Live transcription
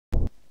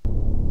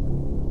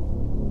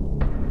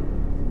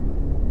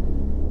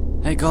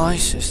Hey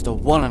guys, it's the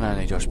one and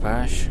only Josh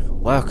Parrish.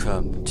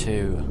 Welcome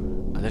to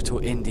a little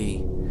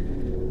indie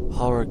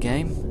horror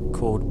game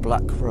called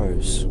Black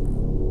Rose.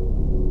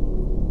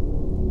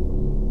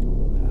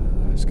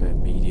 Let's go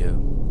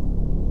medium.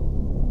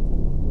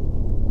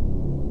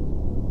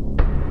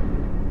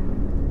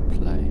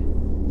 Play.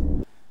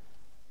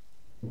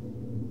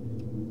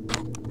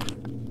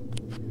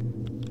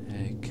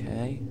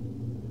 Okay.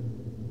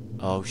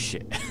 Oh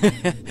shit.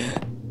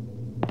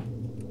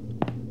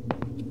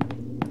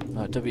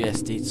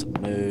 WSD to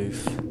move.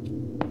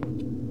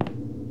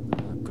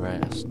 Oh,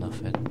 great, that's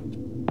nothing.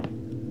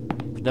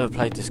 I've never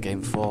played this game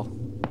before.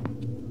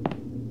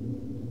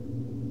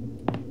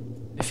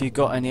 If you've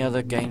got any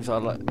other games that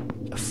are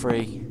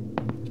free,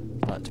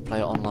 like to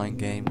play online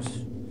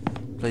games,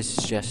 please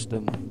suggest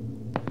them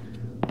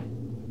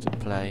to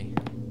play.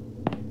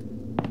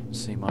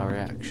 See my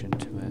reaction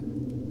to it.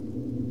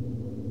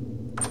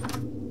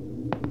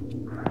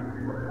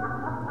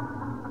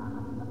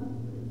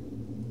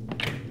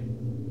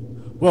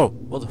 Whoa,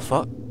 what the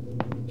fuck?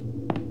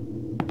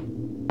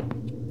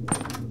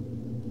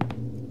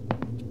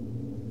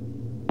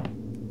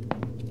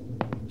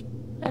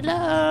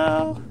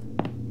 Hello!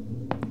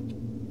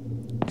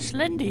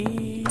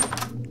 Slendy!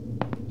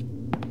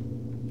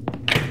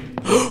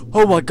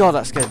 Oh my god,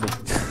 that scared me!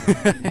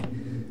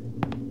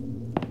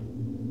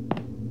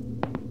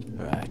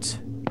 Right.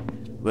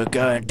 We're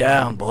going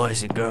down,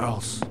 boys and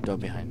girls.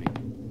 Don't behind me.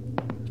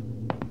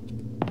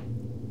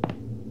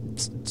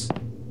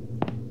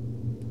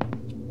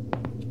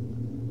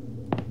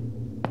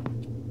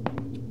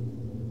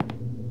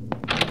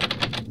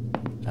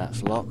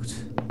 That's locked.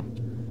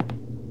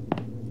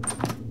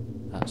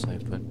 That's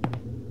open.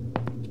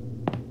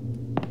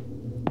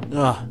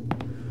 Ah,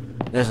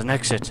 there's an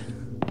exit.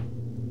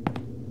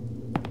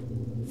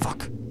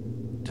 Fuck.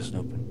 Doesn't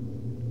open.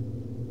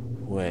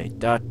 Wait,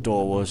 that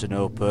door wasn't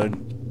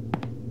open.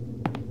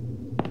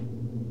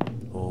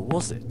 Or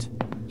was it?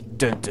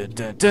 Dun dun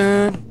dun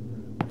dun.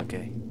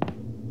 Okay.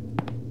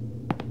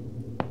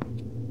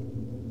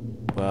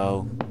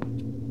 Well,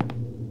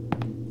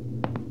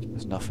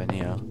 there's nothing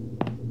here.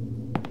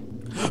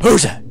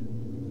 Who's that?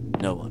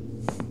 No one.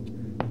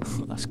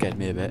 That scared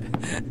me a bit.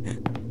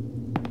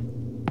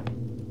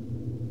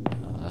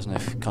 There's no.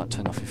 Can't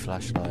turn off your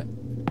flashlight.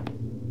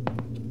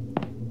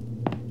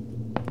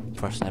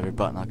 Pressing every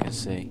button I can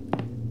see.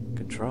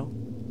 Control.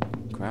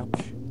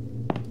 Crouch.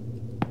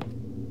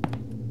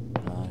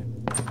 No.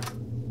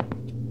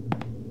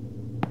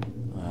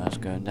 That's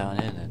going down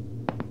here then.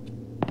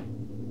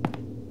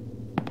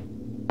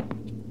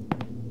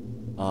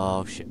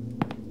 Oh shit.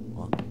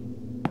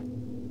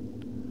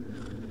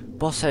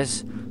 Boss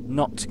says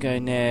not to go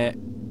near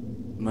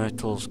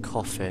Myrtle's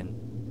coffin.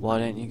 Why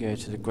don't you go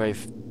to the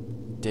grave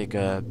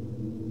digger,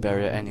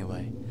 bury it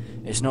anyway?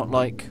 It's not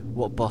like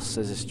what boss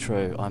says is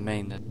true. I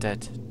mean, the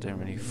dead don't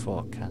really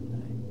fuck, can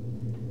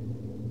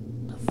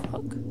they? The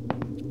fuck?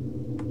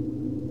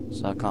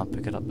 So I can't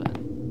pick it up then.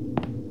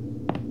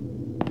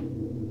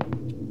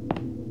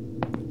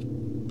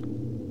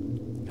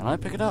 Can I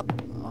pick it up?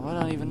 Oh, I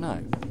don't even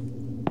know.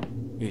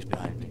 Who's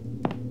behind me?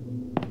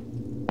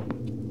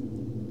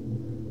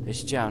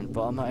 It's jammed,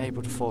 but I'm not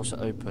able to force it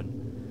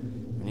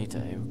open. We need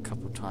to aim a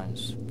couple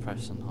times,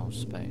 press and hold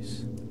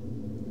space.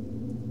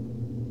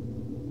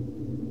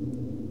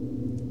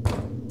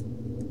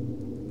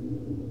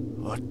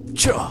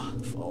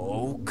 Achoo!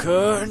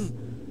 Falcon!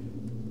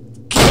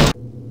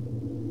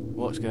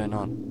 What's going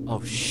on?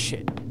 Oh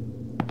shit!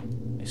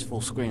 It's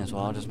full screen as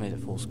well. I just made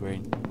it full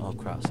screen. Oh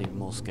crap! It's even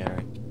more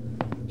scary.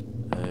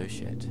 Oh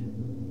shit!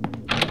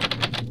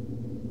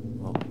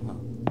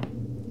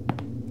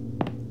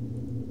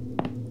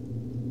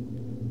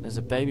 There's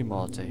a baby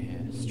monitor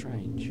here.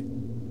 Strange.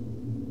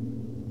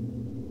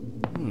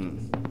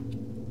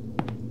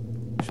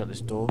 Shut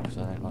this door because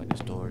I don't like this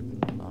door open.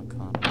 No, I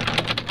can't.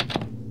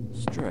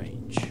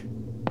 Strange.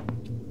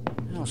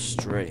 How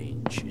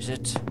strange is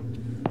it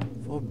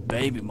for a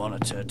baby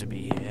monitor to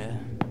be here?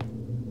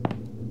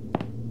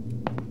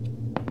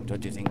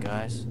 Don't you think,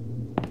 guys?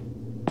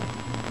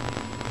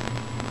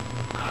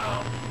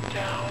 Come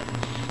downstairs.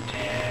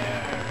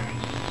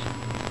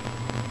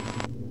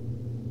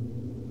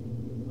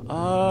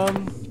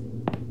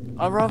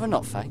 I'd rather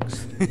not,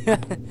 thanks.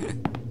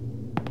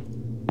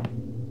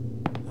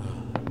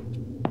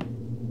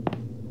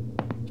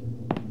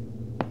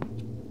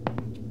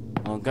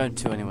 I'm going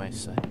to anyway,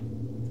 so.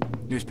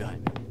 Who's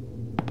behind me?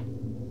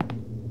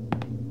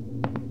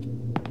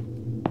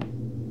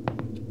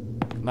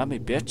 Come at me,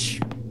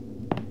 bitch.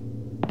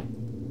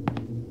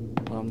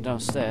 Well, I'm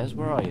downstairs.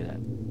 Where are you then?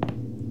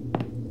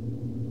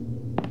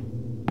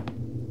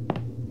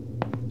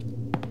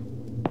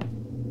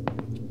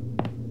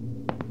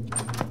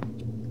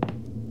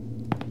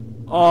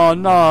 Oh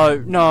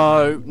no,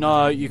 no,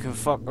 no, you can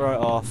fuck right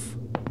off.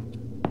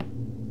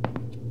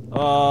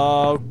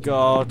 Oh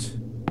god.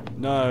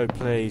 No,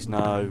 please,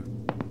 no.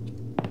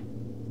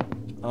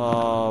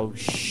 Oh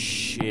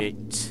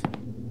shit.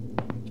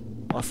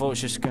 I thought it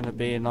was just gonna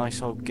be a nice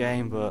old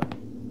game, but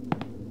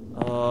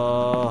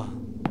I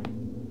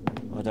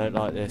I don't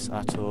like this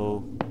at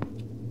all.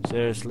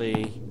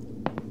 Seriously.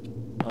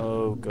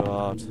 Oh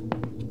god.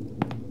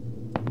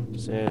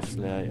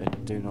 Seriously, I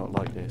do not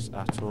like this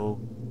at all.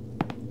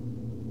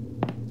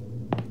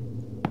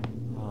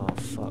 Oh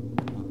fuck.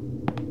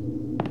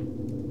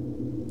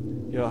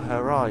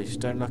 Her eyes,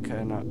 don't look at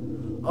her now.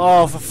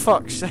 Oh, for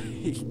fuck's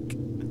sake.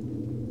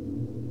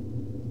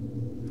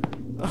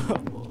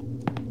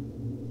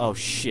 Oh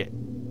shit.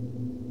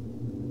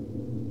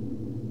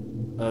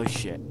 Oh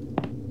shit.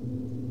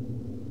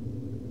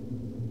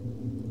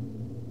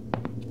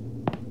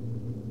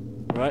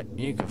 Right,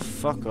 you can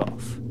fuck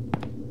off.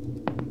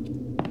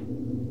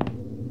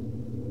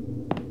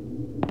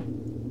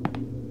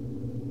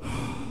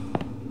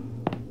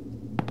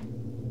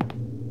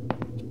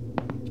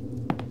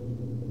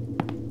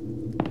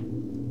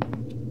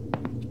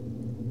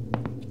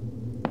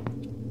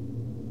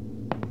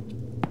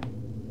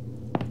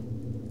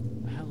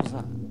 The hell's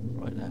that?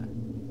 Right there.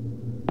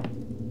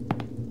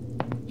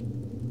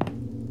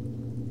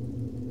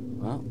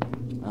 Well,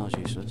 that was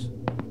useless.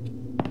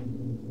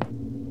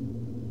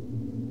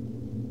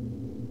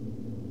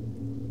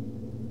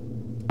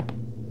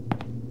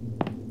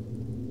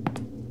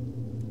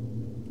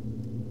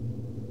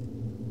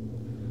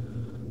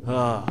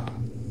 Ah.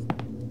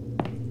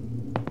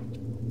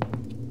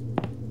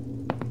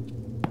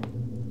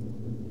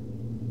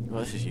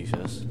 Well, this is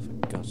useless,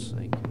 for God's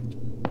sake.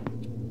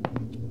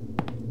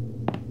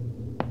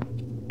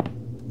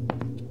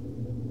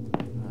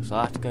 So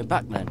I have to go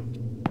back then.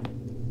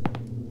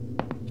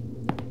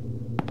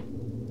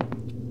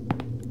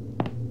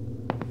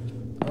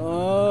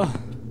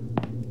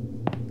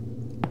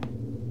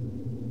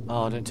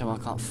 Oh, don't tell me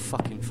I can't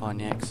fucking find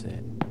the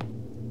exit.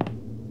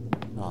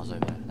 Oh, it's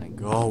over there. Thank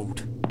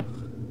God.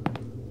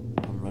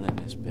 I'm running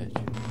this bitch.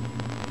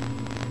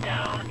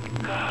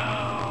 Don't go.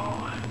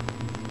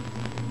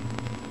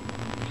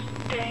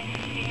 Stay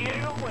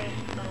here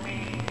with me.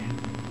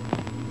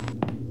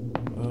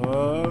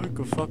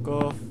 Go fuck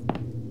off.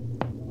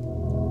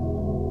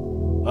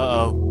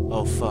 Uh-oh.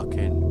 Oh,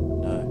 fucking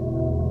no.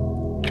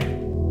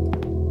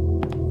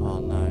 Oh,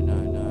 no, no,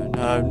 no,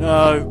 no,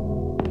 no!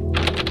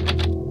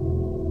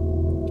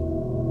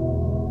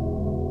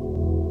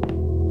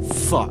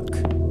 Fuck.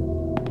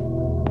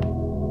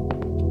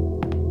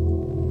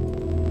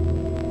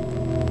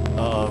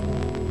 Uh-oh.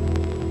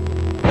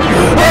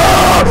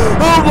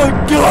 Oh my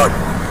god!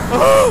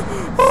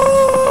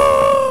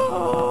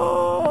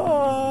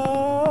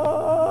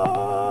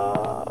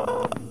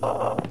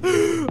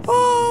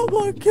 Oh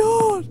my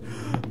god!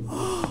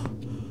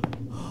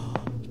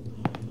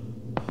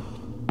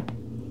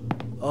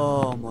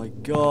 Oh my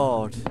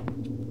god!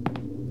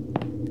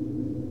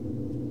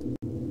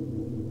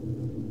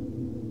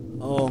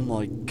 Oh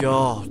my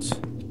god!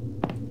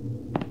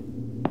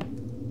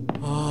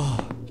 Oh.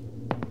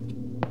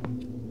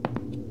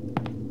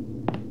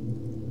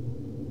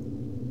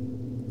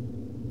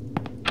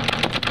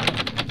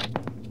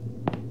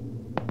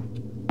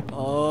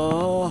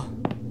 Oh.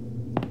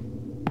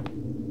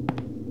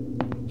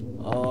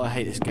 Oh, I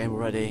hate this game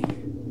already.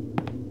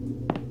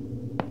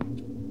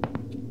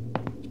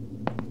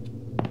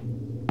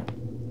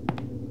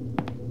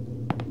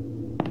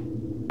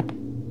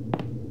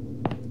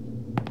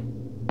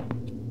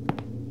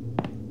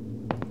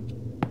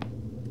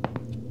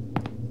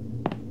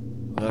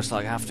 Looks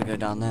like I have to go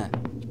down there.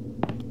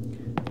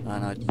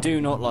 And I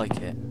do not like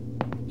it.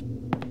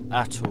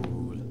 At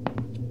all.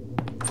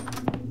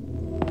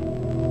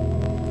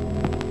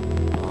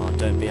 Oh,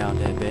 don't be out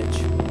there, bitch.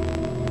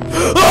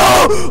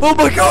 Oh! Oh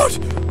my god!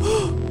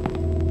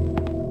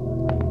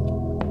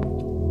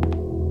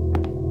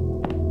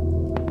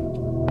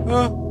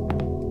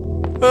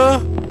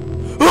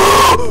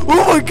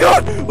 Oh my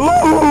god!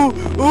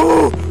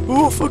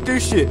 Oh, fuck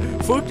this shit!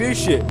 Fuck this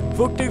shit!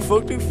 Fuck this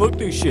shit! Fuck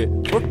this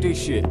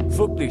shit!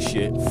 Fuck this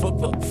shit!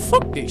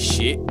 Fuck this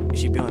shit! Is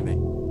she behind me?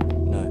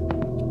 No.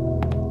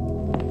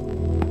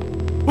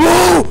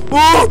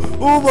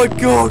 Oh my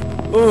god!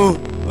 Oh,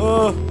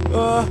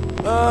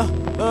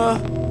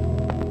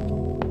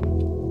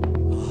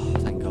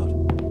 thank God.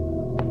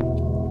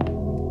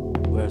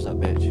 Where's that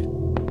bitch?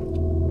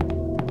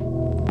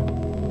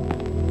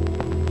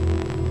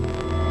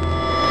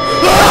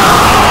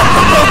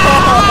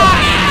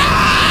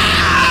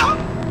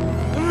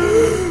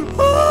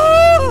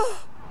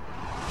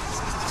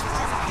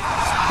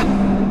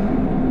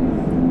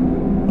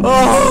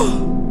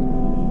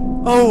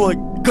 Oh my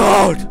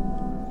god!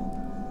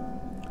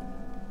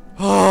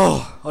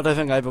 Oh, I don't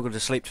think I'm able to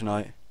sleep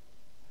tonight.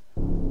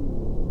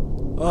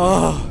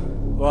 Oh,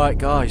 right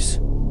guys.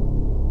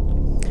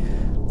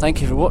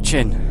 Thank you for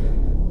watching.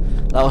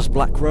 That was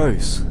Black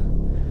Rose.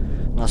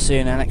 And I'll see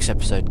you in the next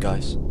episode,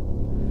 guys.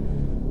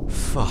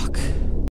 Fuck.